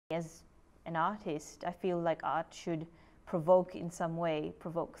As an artist, I feel like art should provoke in some way,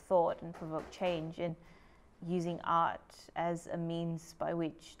 provoke thought and provoke change, and using art as a means by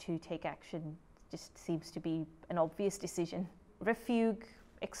which to take action just seems to be an obvious decision. Re-Fugue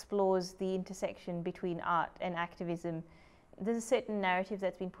explores the intersection between art and activism. There's a certain narrative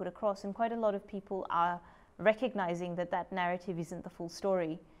that's been put across, and quite a lot of people are recognizing that that narrative isn't the full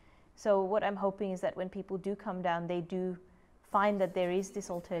story. So what I'm hoping is that when people do come down, they do find that there is this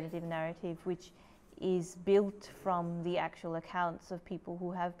alternative narrative which is built from the actual accounts of people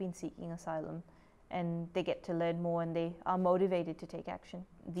who have been seeking asylum, and they get to learn more and they are motivated to take action.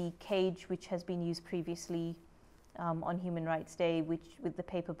 The cage, which has been used previously on Human Rights Day, with the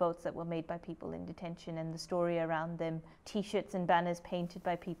paper boats that were made by people in detention and the story around them, t-shirts and banners painted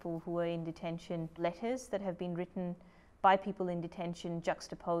by people who were in detention, letters that have been written by people in detention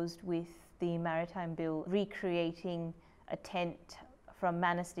juxtaposed with the Maritime Bill, recreating a tent from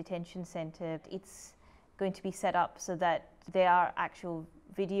Manus Detention Centre. It's going to be set up so that there are actual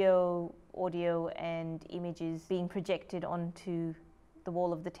video, audio and images being projected onto the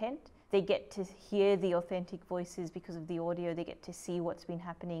wall of the tent. They get to hear the authentic voices because of the audio. They get to see what's been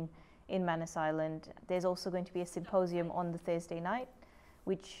happening in Manus Island. There's also going to be a symposium on the Thursday night,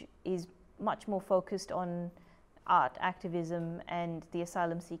 which is much more focused on art, activism and the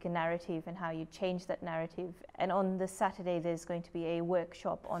asylum seeker narrative and how you change that narrative. And on the Saturday there's going to be a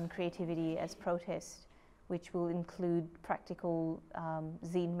workshop on creativity as protest, which will include practical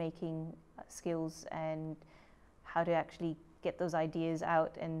zine making skills and how to actually get those ideas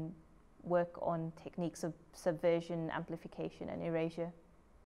out and work on techniques of subversion, amplification and erasure.